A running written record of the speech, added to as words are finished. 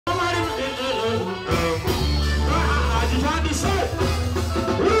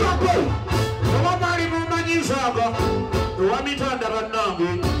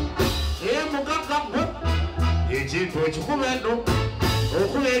ekintu ekikulu eno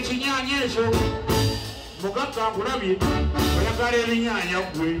okuba ekinyanya ekyo mugagga ngulabye oyagala ebinyanya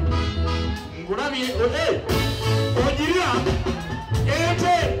gwe ngulabye ogirya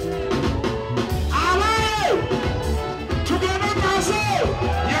ente abaye tugenda kaase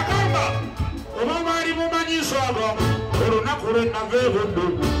yagamba oba baali mumanyiso ago olunaku lwenava ebuddu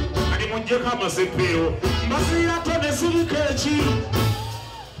ali mujjeko amasepero Mbaziira Tonny sirika eki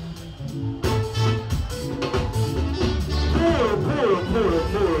Puro.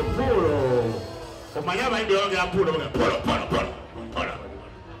 Omanya abayimbi bayogera puro.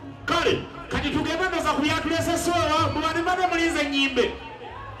 Kale, kati tugenda ndoza ku byatulese Sewa mubane mbadde mulinze ennyimbe.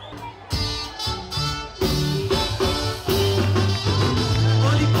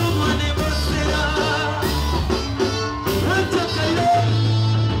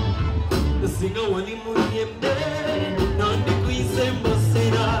 Singa wali muyembe nandi kuise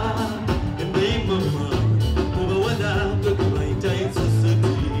mbosera embe mama oba wala kubaita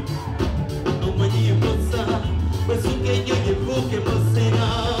insosoti omanyi mbosa wesuke nyoye vuke mbosera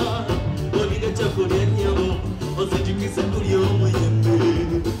olina chakulya nyabo ozitikisa kulya omuyembe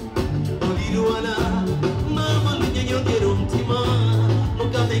olirwala mama lunyonyogera omutima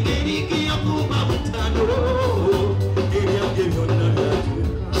mukamengeri yakuba mutano ebyabye byonna byatu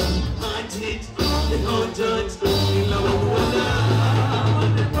don't judge, you know I'm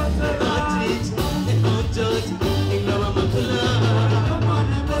don't judge, you know I'm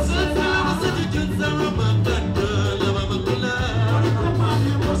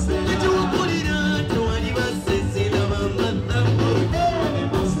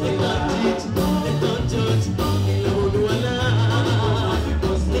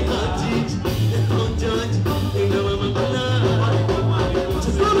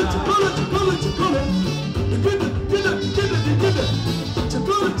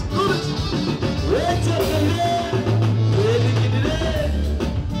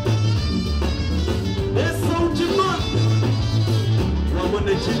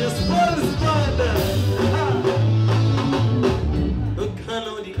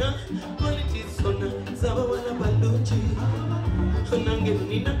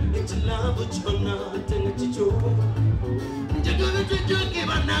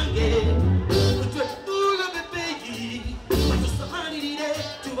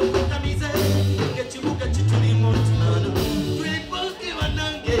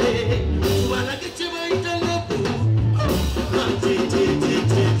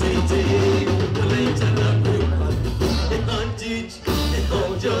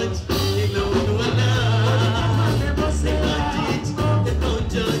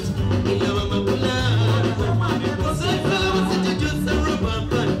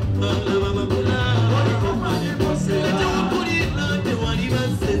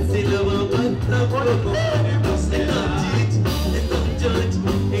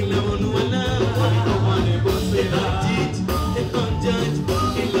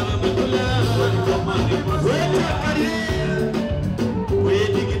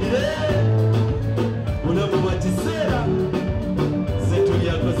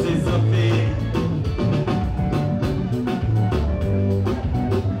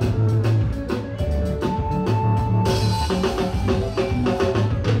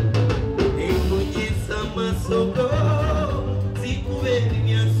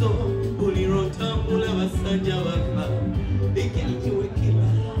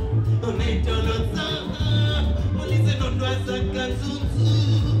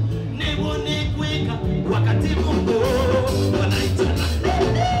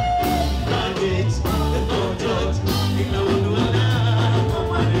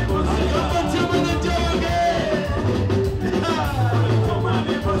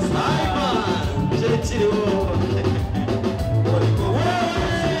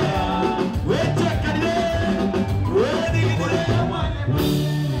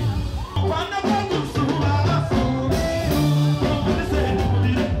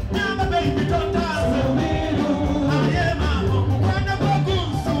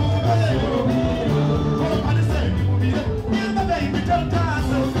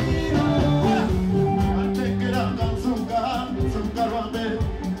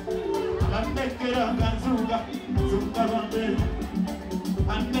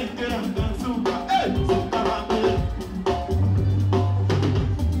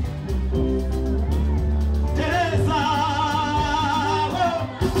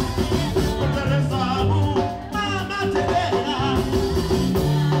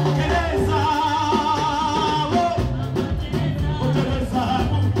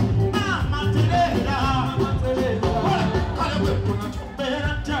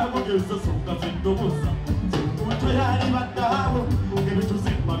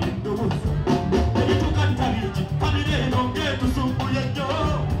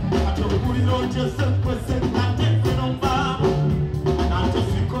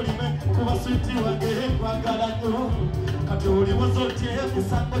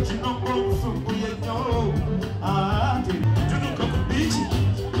ekisango kino ng'omusumbuye nnyo ate tutuuka ku biiki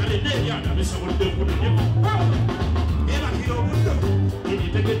kale n'ebyana bisobodde okunenyema ebakira obuddo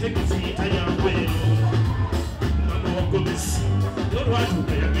ebitegetege ziyita yangwero mama wa gomesi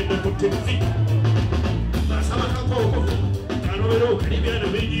n'olwatuuka yagenda ku tv asaba kakooko alobera okali ebyana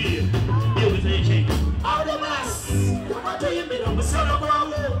bigiye yewezayekyeka Abdul Mulasi amatoyimbira omusala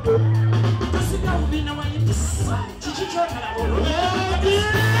gwawo tosiga ubina wayitisa kiki kyotalaba olwedi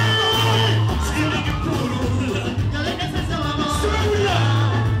siligipulu yalekeseza mama sibawulira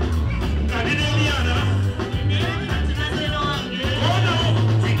ngalina ebyana ono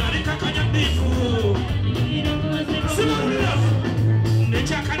zigalikakanya bifu sibawulira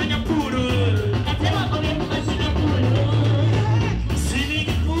nekyakalanya pulu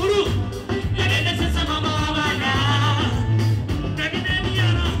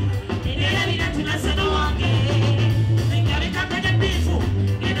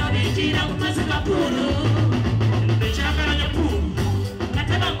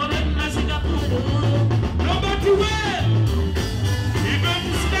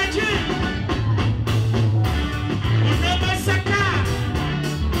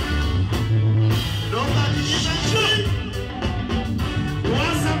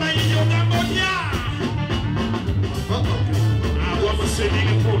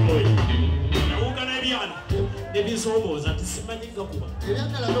ebisoboza tisimanyiga kuba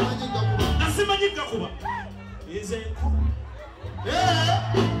ebyagala tomanyiga kuba nasimanyiga kuba ezenku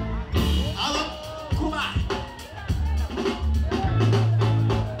aba kuba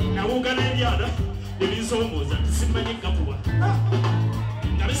nawugana ebyana ebisoboza tisimanyiga kuba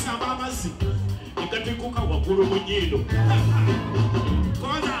nga bisamba amazzi egatekuka waggulu mu nnyindo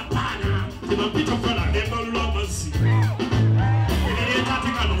koza apaana tebapita fala nembalula amazzi ebireeta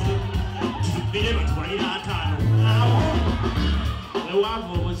ate kano bire batwalira ataano awo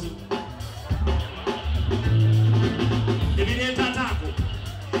ewaava obuzibu ebireeta ataako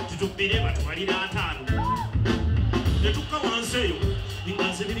titubbire batwalira ataano netukka wansi eyo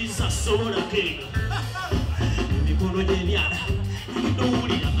ngazibiriza sobolako eno emikono gy'ebyana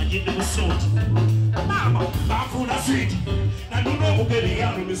nowulira nga gende musooti maama bafuula switi nanuna omugere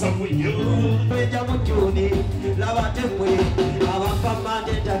yalumiza munyo eja mujuni labatemwe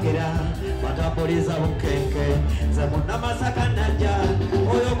abapamande ntagera batabuliza bukenke ze munnamasaka najja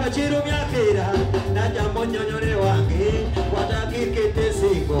oyo bwekirumyakeera najja munyonyole wange watakikidde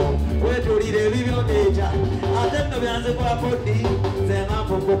esingo wetulira ebibyo neeta ate nno byanzikwako ddi ze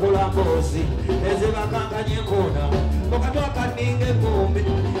ngampu nkukula mboozi ezibakankanya enkoona mukatwakaninga engombe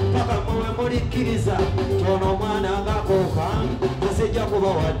paka muwe mulikkiriza kyono omwana ngakooka tesijja kuba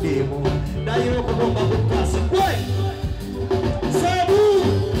waddiimu nayira okubomba ku kkasi kwe sabu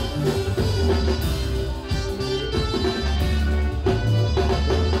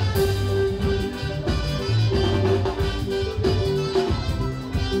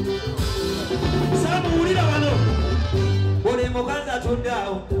sabuwulira wano buli mukazi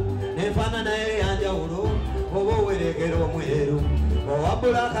atuddeawo nenfaana naye yanjawulo oba owerekera omweru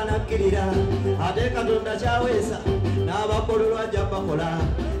owabula akanakkirira ate katonda kyaweesa n'ababbululu ajja bakola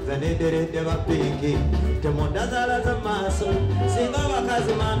zenenderedde bapinki temunda zaalaza maaso singa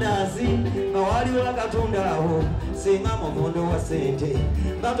abakazi mandaazi nga waliwo akatundaawo singa mumundu wa sente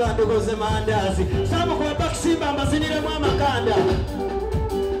nga twandukoze mandaazi samukuba bakisimba amaziniremu amakanda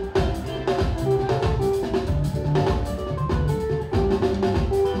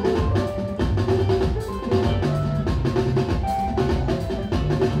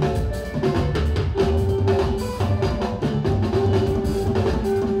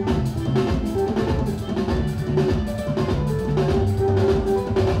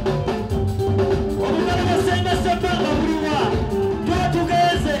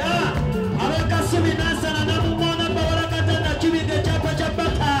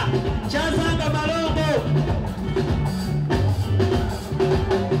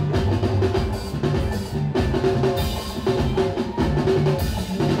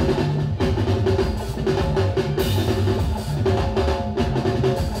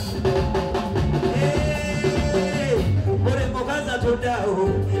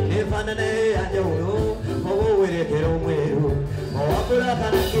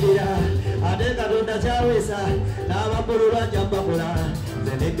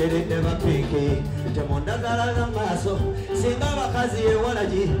singa abakazi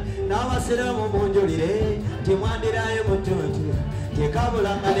ewalagi n'abasiramu munjulire timwandirayo mutuntu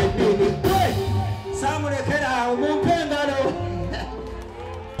tekabulanga neddiini kwe samulekera omumpe engalo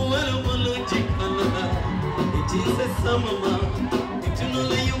It is a summer,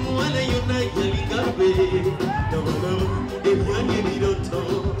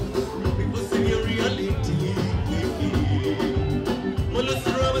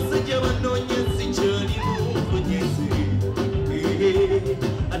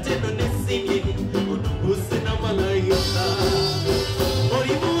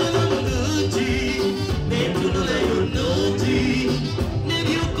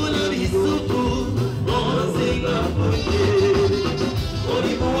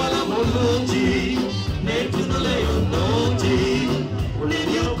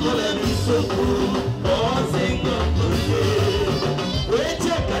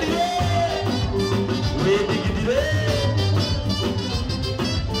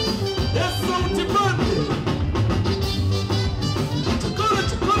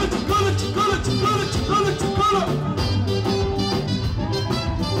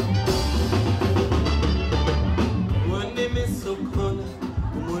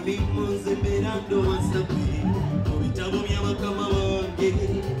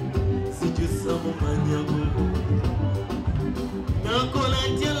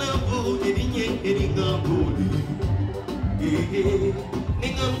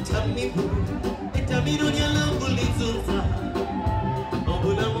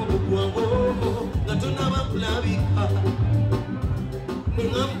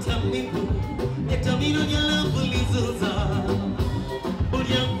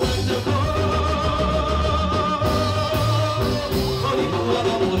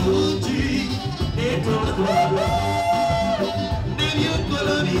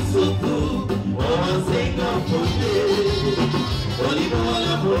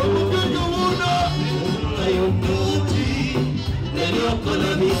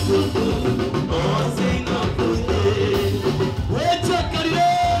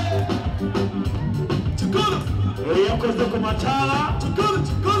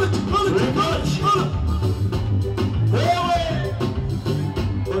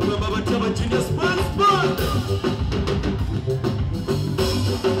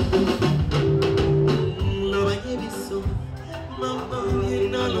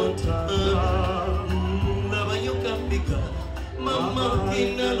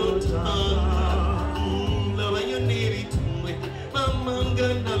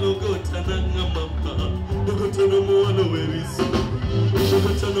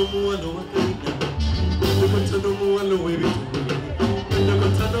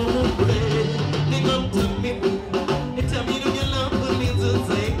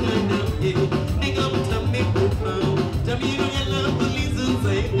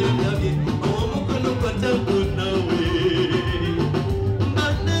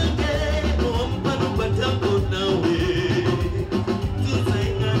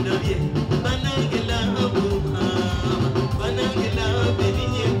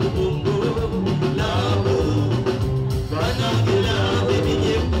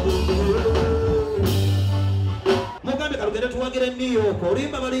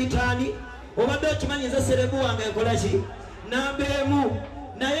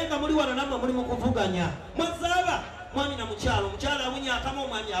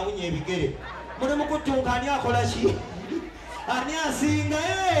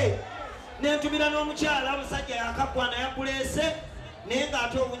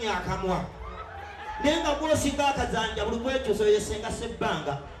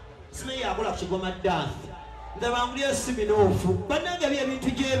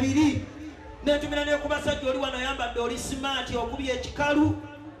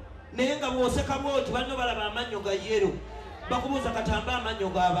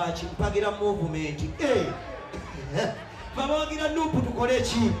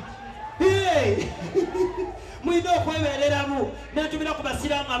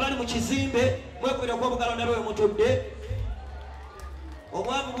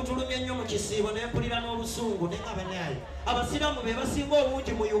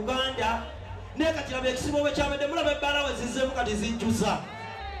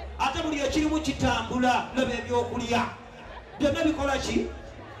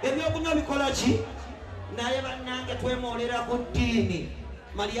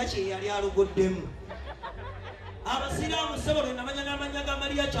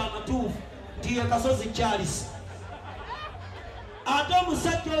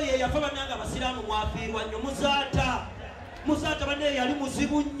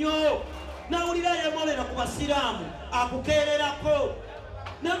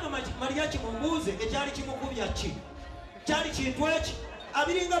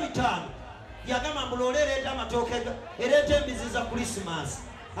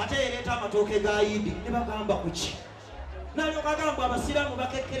 nalyoka agamba abasiraamu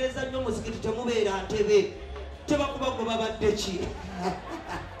bakekkereza nnyo muzikiti temubeera ntebe tebakuba gwe babadde ki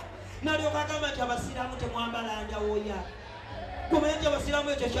nalyoka agamba nti abasiraamu temwambala njawooya kumanye nti abasiraamu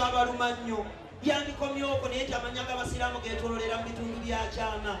ekyo kyabaluma nnyo yandikomyoko naye nti amanya g'abasiraamu getololera mu bitundu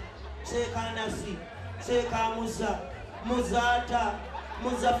byakyama seekanasi seekamuza muzaata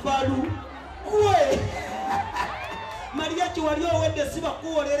muzafalu we mariya kiwali owedde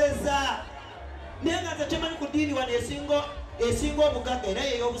sibakuwolereza naye nga nze temanyi ku ddiini wano esinga obugagga era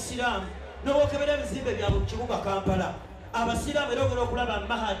yey'obusiraamu n'obwokebera ebizimbe byabwe mu kibuga Kampala abasiraamu era ogenda okulaba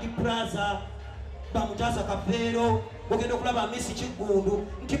Mahadi Plaza bamutaasa Kafeero ogenda okulaba Misi Kiggundu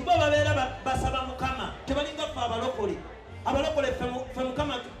nti bo babeera basaba Mukama tebalinga ffe abalokole ffe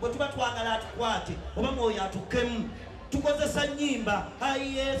Mukama bwe tuba twagala atukwate oba mwoyo atukkemu tukozesa nnyimba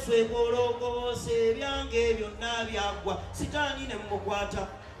ayi Yesu ekologoose ebyange byonna byaggwa sitaani ne mmukwata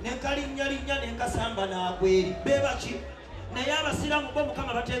nenkalinnyalinnya nenkasamba n'agweri bebaki naye abasiraamu bo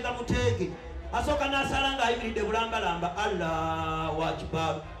Mukama bateega muteege asooka n'asala ng'ayimiridde bulambalamba Allahu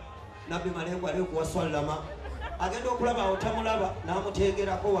Akbar nabbi malengo alaykum wasallama agenda okulaba awo tamulaba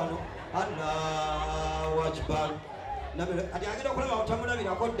n'amuteegerako wano Allahu Akbar ati agenda okulaba awo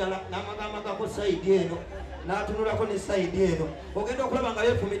tamulabirako ddala n'amagamagako sayidi eno n'atunulako ne sayidi eno ogenda okulaba nga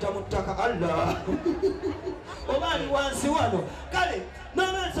yeefumita mu ttaka Allah oba ali wansi wano kale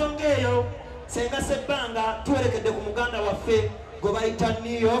n'olwensonga eyo senga sebbanga tuwerekedde ku muganda waffe gwe bayita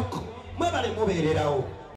New York mwebale mubeererawo